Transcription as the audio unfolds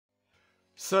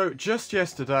So just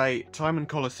yesterday, Tymon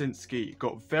Kolasiński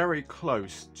got very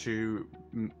close to,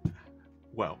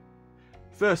 well,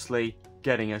 firstly,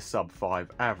 getting a sub-5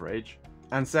 average,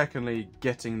 and secondly,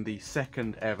 getting the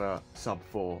second ever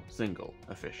sub-4 single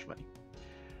officially.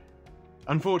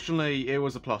 Unfortunately, it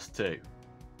was a +2.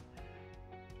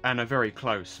 And a very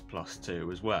close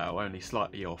 +2 as well, only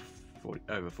slightly off,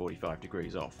 over 45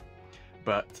 degrees off.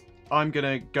 But I'm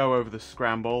going to go over the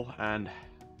scramble and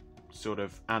sort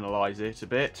of analyse it a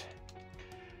bit.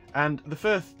 And the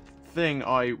first thing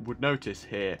I would notice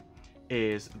here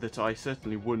is that I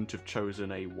certainly wouldn't have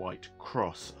chosen a white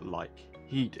cross like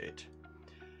he did.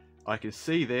 I can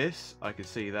see this, I can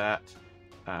see that,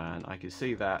 and I can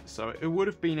see that, so it would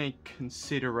have been a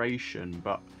consideration,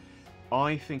 but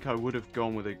I think I would have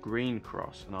gone with a green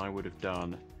cross, and I would have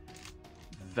done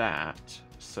that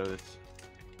so that,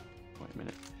 wait a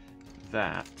minute,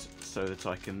 that so that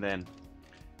I can then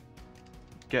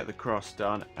get the cross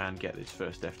done and get this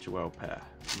first F2L pair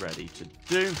ready to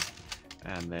do,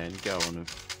 and then go on and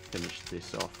finish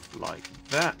this off like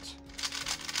that.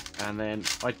 And then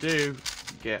I do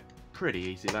get pretty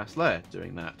easy last layer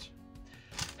doing that.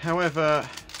 However,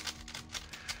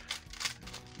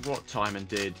 what Tymon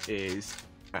did is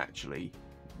actually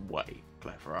way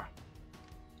cleverer.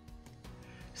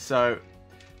 So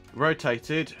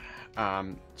rotated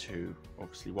to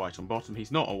obviously white on bottom.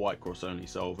 He's not a white cross only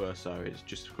solver, so it's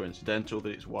just coincidental that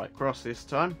it's white cross this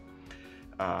time.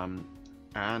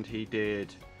 And he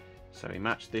did, so he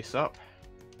matched this up,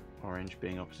 orange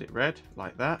being opposite red,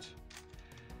 like that,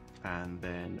 and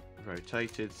then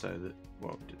rotated so that,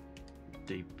 well,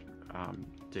 D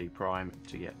prime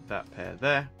to get that pair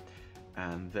there,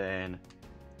 and then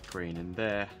green in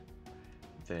there,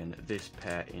 then this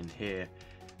pair in here.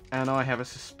 And I have a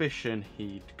suspicion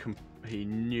he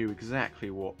knew exactly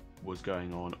what was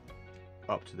going on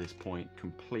up to this point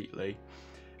completely,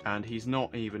 and he's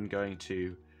not even going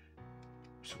to,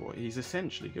 so he's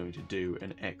essentially going to do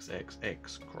an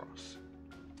XXX cross,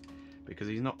 because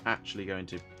he's not actually going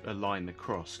to align the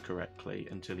cross correctly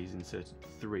until he's inserted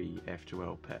 3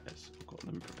 F2L pairs. I've got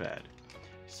them prepared.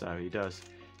 So he does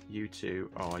U2,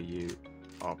 RU,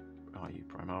 RU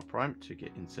prime, R prime to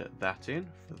insert that in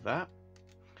for that.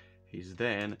 He's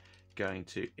then going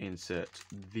to insert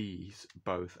these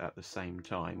both at the same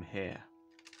time here,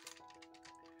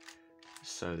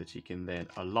 so that he can then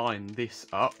align this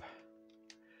up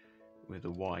with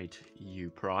a wide U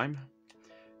prime,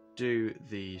 do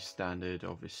the standard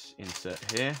obvious insert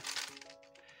here,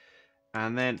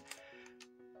 and then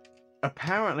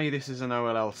apparently this is an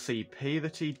OLLCP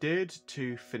that he did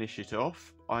to finish it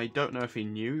off. I don't know if he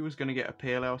knew he was going to get a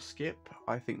PLL skip.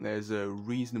 I think there's a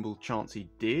reasonable chance he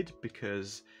did,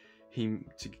 because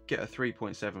to get a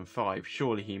 3.75,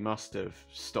 surely he must have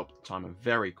stopped the timer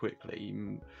very quickly.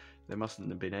 There mustn't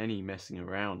have been any messing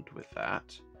around with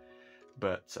that.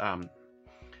 But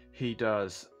he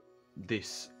does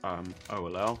this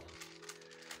OLL,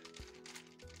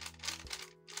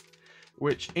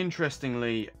 which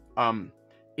interestingly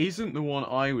isn't the one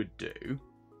I would do,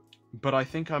 but I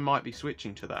think I might be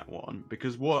switching to that one,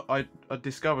 because what I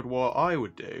discovered what I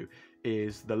would do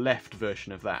is the left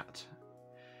version of that,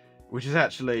 which is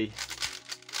actually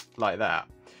like that,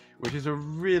 which is a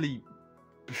really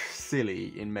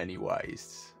silly in many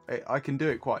ways. I can do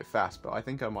it quite fast, but I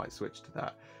think I might switch to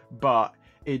that. But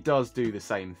it does do the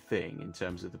same thing in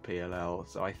terms of the PLL,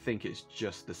 so I think it's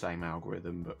just the same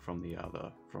algorithm, but from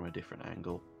a different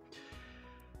angle.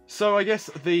 So I guess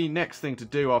the next thing to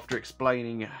do after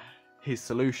explaining his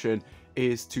solution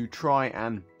is to try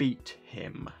and beat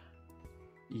him.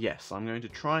 Yes, I'm going to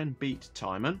try and beat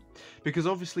Tymon, because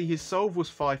obviously his solve was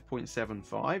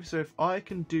 5.75, so if I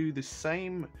can do the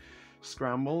same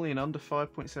scramble in under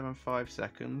 5.75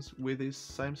 seconds with his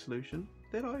same solution,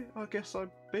 then I guess I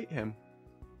beat him,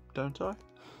 don't I?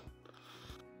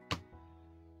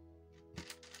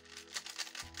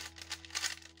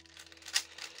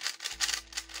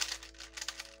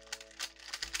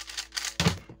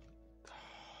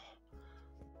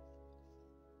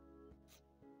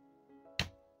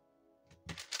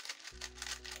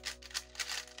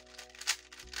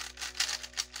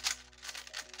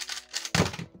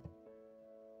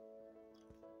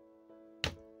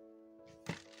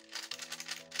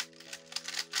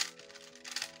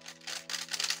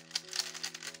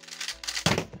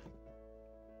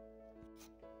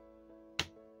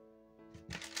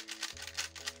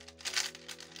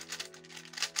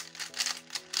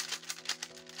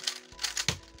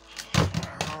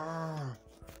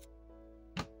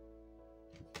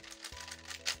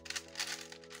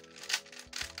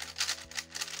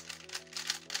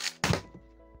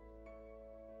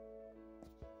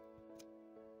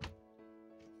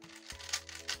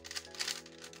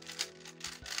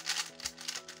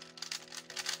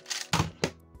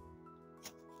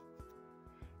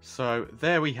 So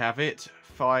there we have it,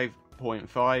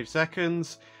 5.5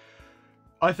 seconds.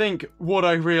 I think what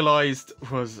I realised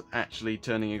was actually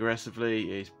turning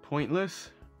aggressively is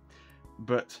pointless,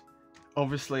 but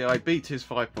obviously I beat his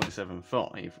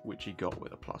 5.75, which he got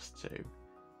with a +2.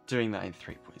 Doing that in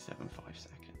 3.75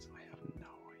 seconds, I have no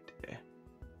idea,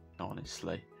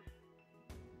 honestly.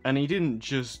 And he didn't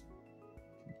just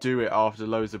do it after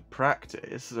loads of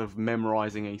practice of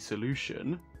memorising a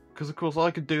solution, because of course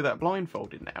I could do that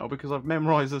blindfolded now because I've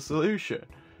memorised a solution.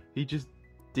 He just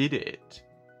did it.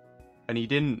 And he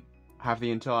didn't have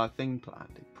the entire thing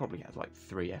planned. He probably had like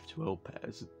 3 F2L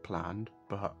pairs planned,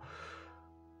 but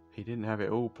he didn't have it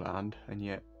all planned, and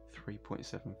yet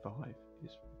 3.75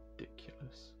 is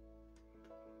ridiculous.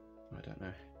 I don't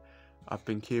know. I've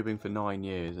been cubing for 9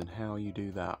 years, and how you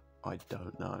do that, I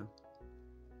don't know.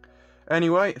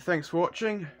 Anyway, thanks for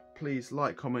watching. Please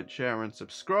like, comment, share, and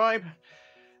subscribe.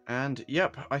 And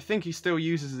yep, I think he still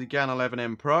uses the GAN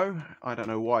 11M Pro. I don't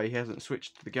know why he hasn't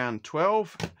switched to the GAN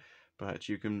 12. But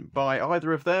you can buy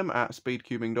either of them at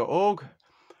speedcubing.org.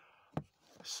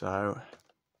 So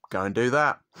go and do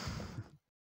that.